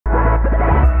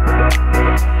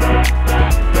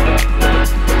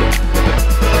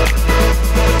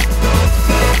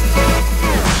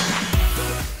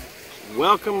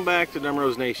Welcome back to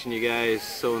Dumroese Nation, you guys.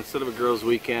 So instead of a girls'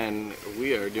 weekend,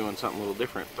 we are doing something a little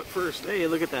different. But first, hey,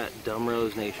 look at that,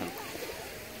 Dumroese Nation.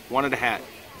 Wanted a hat.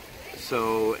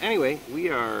 So anyway, we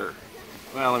are,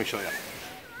 well, let me show you.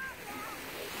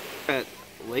 At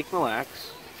Lake Mille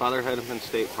Lacs, Father Hennepin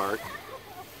State Park.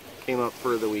 Came up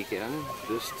for the weekend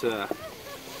just to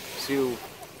see.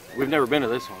 We've never been to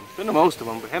this one. Been to most of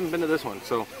them, but haven't been to this one.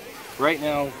 So right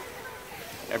now,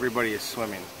 everybody is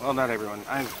swimming. Well, not everyone.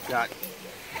 I've got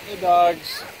the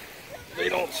dogs. They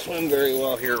don't swim very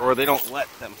well here, or they don't let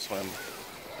them swim.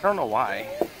 I don't know why.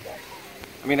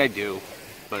 I mean, I do,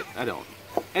 but I don't.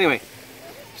 Anyway,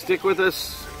 stick with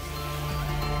us.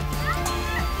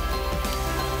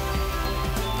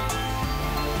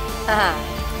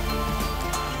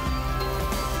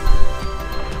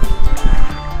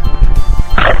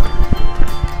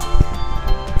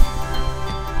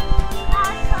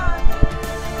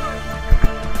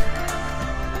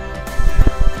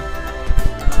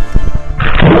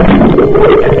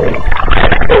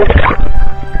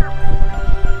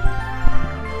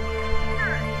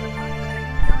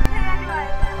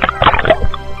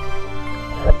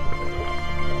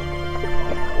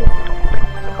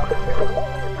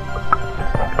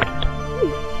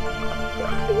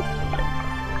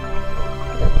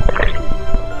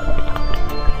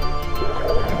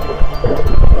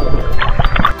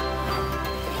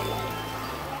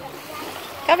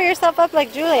 Cover yourself up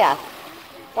like Julia.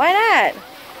 Why not?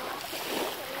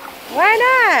 Why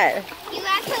not? You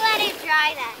have to let it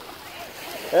dry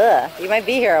then. Ugh, you might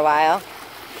be here a while.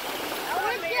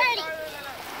 Oh, it's dirty.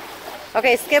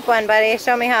 Okay, skip one, buddy.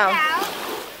 Show me how. Now,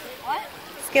 what?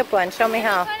 Skip one. Show me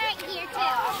how. Put it here too.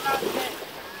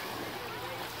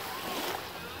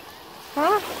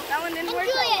 Huh? That one didn't work.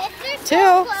 Julia, if there's Two.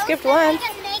 so close, Skipped then one. we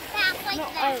can make paths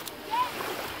like that.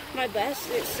 My best.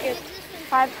 It skipped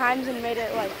 5 times and made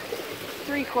it like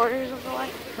 3/4 of the way.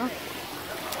 Huh?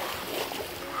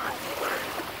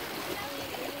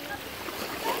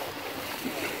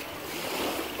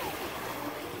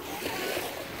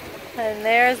 And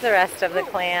there's the rest of the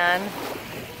clan,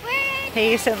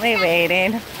 patiently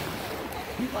waiting.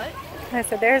 What? I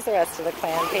said, there's the rest of the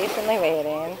clan, patiently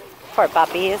waiting. Poor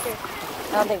puppies.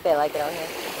 I don't think they like it out here.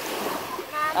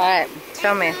 Alright,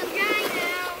 show me.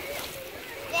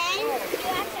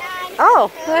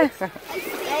 Oh!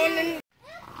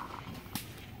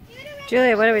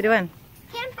 Julia, what are we doing?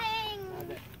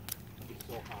 Camping.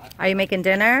 Are you making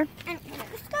dinner?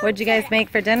 What'd you guys make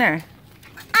for dinner?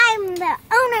 I'm the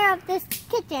owner of this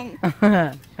kitchen.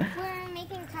 We're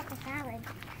making taco salad.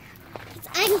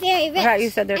 I'm very rich. I thought you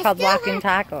said they're called walking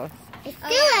tacos. I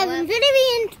still have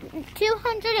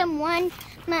 $201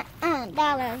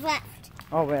 left.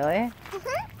 Oh, really? I'm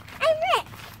rich.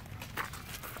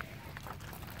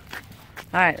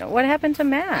 Alright, what happened to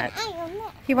Matt? I am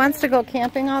rich. He wants to go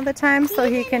camping all the time so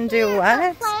he can do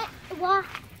what?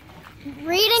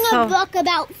 Reading a book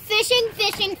about fishing.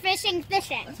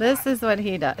 This is what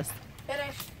he does.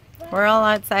 Finish. We're all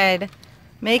outside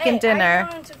making dinner.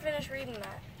 I wanted to finish reading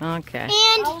that. Okay. And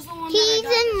he's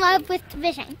in love with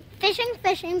fishing. Fishing.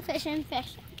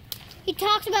 He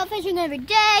talks about fishing every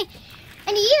day.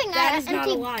 And he even got That is not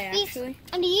a lie, actually.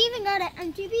 And he even got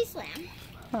an MTV slam.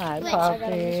 Hi, Wait,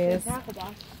 puppies.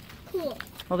 Cool.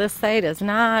 Well, this site is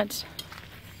not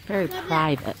very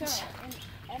private.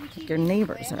 Your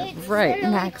neighbors are It's right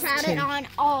literally next crowded to. on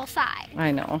all sides.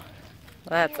 I know.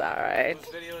 That's all right.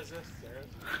 What video is this?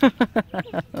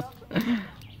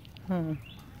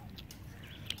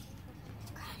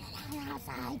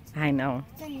 I know.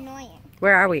 It's annoying.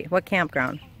 Where are we? What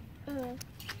campground?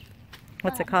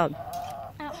 What's it called?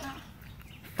 I don't know.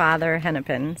 Father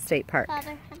Hennepin State Park.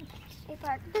 Father State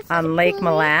Park. This is On Lake cool.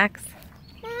 Mille Lacs.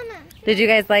 Mama. Did you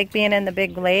guys like being in the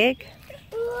big lake?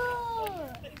 Ooh.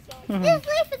 This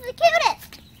leaf is the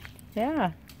cutest.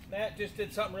 Yeah. Matt just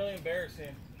did something really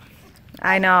embarrassing.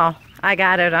 I know. I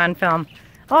got it on film.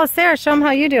 Oh, Sarah, show them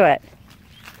how you do it.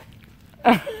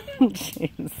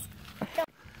 Jeez.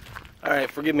 Alright,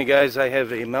 forgive me guys, I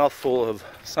have a mouthful of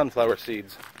sunflower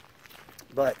seeds.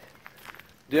 But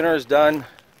dinner is done.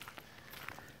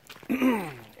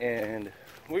 And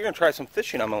we're going to try some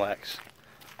fishing on Mille Lacs.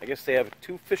 I guess they have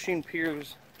 2 fishing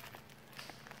piers.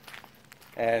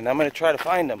 And I'm going to try to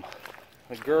find them.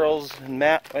 The girls and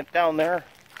Matt went down there.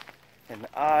 And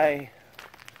I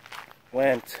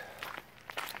went to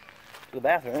the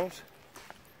bathrooms.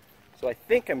 So I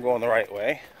think I'm going the right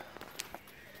way.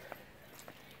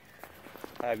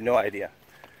 I have no idea.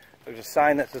 There's a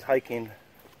sign that says hiking,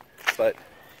 but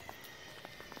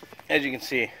as you can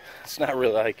see, it's not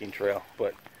really a hiking trail,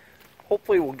 but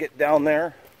hopefully we'll get down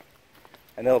there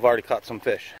and they'll have already caught some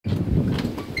fish.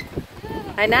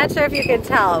 I'm not sure if you can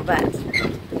tell, but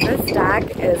this dock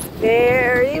is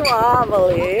very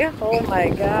wobbly. Oh my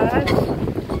gosh.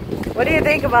 What do you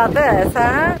think about this,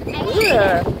 huh?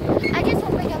 I just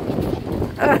hope I don't get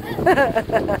sick.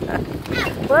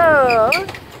 Whoa.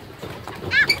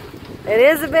 It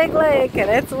is a big lake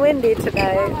and it's windy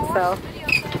tonight, so.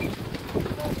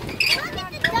 Look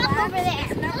at the duck over there.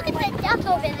 Look at the duck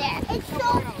over there. It's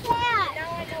so sad.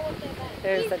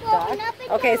 There's a duck.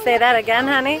 Okay, say that again,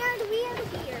 honey.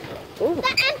 Ooh.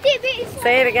 The empty base.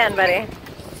 Say it again, buddy.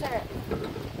 Sir.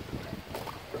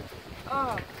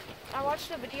 I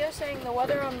watched a video saying the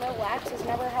weather on Mille Lacs is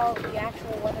never how the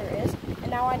actual weather is,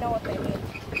 and now I know what they mean.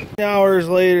 18 hours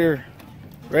later.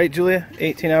 Right, Julia?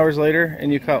 18 hours later,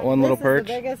 and you caught one little perch?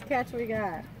 This is the biggest catch we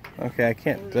got. Okay, I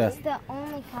can't... It's the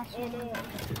only catch we do.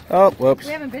 Oh, whoops.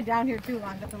 We haven't been down here too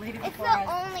long, but the lady It's before the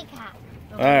us, only catch.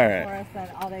 Alright. us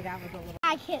said all they got was a little.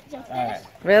 I hit just Alright.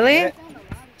 Really?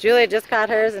 Julia just caught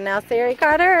hers, and now Sari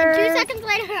caught hers. 2 seconds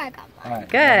later, I got one. Alright.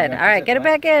 Good. All right, get it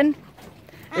back in.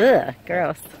 Ugh,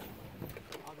 gross.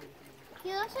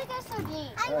 He looks like a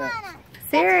sardine. I wanna.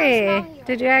 Sari,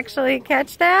 did you actually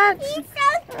catch that? He's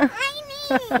so tiny.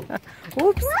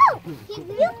 Oops. Whoa! You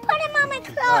put him on my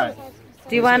clothes.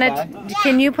 Do you want to?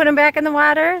 Can you put him back in the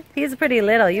water? He's pretty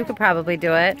little. You could probably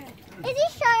do it. Is he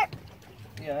sharp?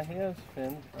 Yeah, he has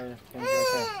fins. Or fins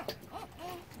right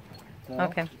there. No?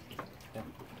 Okay.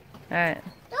 All right.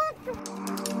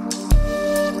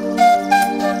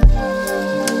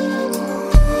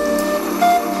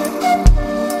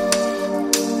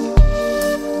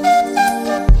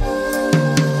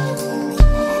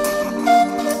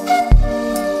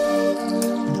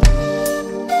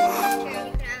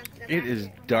 It is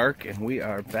dark and we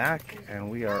are back and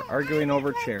we are arguing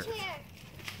over chairs.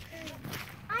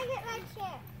 I get my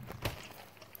chair.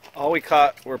 All we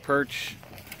caught were perch.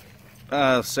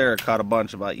 Sarah caught a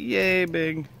bunch about yay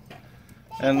big.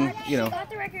 And, you know, She got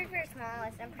the record for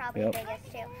smallest and probably Yep.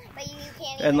 biggest too. But you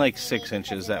can't and even like see 6 me inches,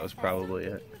 because that of was the probably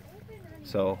it.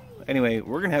 So, anyway,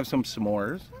 we're going to have some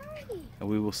s'mores and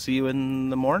we will see you in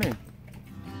the morning.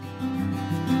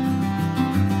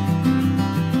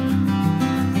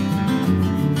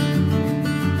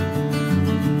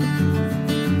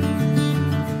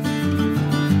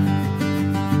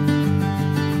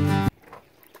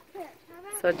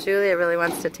 So Julia really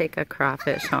wants to take a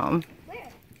crawfish home. Where?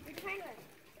 We're trying to.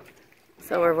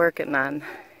 So we're working on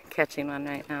catching one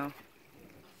right now.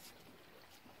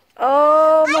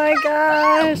 Oh my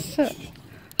gosh!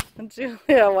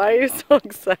 Julia, why are you so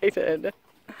excited?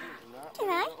 Can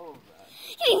I?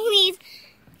 Can you please?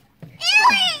 Can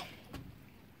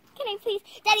I please?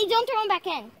 Daddy, don't throw him back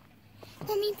in.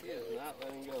 Let me.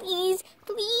 Please,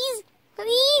 please,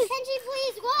 please. Kenji,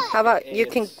 please, what? How about you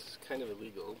can... It's kind of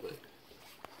illegal, but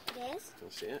It is? you'll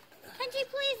see it. Kenji,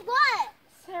 please, what?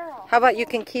 Sarah. How about you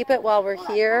can keep it while we're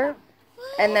here,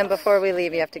 and then before we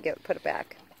leave, you have to put it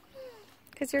back.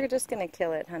 Because you're just going to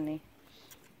kill it, honey.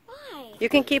 Why? You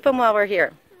can keep him while we're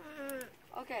here.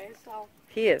 Okay, so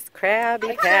He is Krabby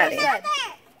like Sarah Patty. said,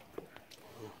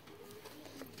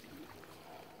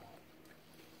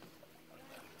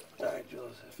 Alright,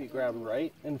 Jules, if you grab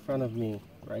right in front of me,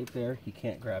 right there, he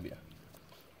can't grab you.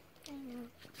 I know.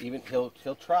 Even he'll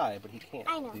try, but he can't.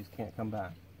 I know. These can't come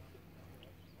back.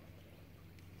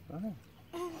 Oh,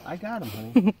 I got him,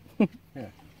 honey.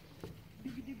 Here.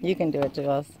 You can do it,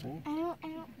 Jules.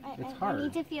 It's I hard.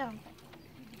 need to feel him.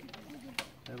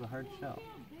 They have a hard shell.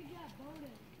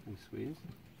 You squeeze.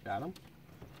 Got him? Do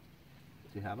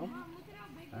you have him?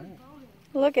 All right.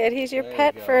 Look at, he's your There you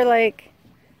pet go. for like...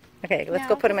 Okay, let's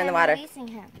go put him in the water. Releasing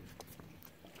him.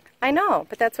 I know,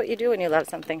 but that's what you do when you love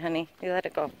something, honey. You let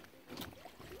it go.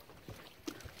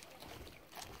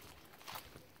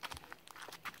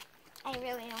 I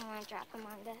really don't want to drop him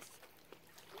on this.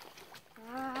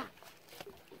 Ah.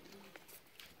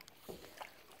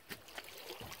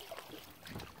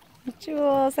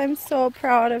 Jules, I'm so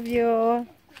proud of you.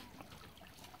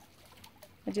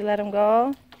 Did you let him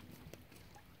go?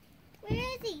 Where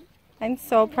is he? I'm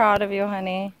so proud of you,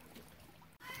 honey.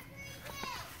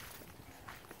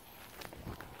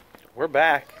 We're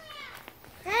back.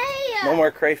 Hey! No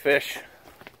more crayfish.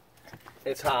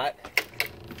 It's hot.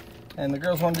 And the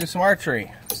girls want to do some archery.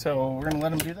 So we're going to let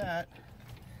them do that.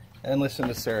 And listen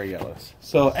to Sarah yell at us.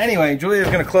 So anyway, Julia's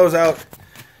going to close out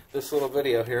this little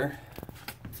video here.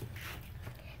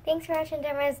 Thanks for watching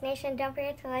Dumroese Nation. Don't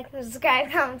forget to like and subscribe,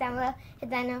 comment down below, hit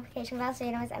that notification bell so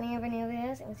you don't miss any of our new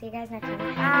videos, and we'll see you guys next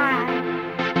time.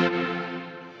 Bye!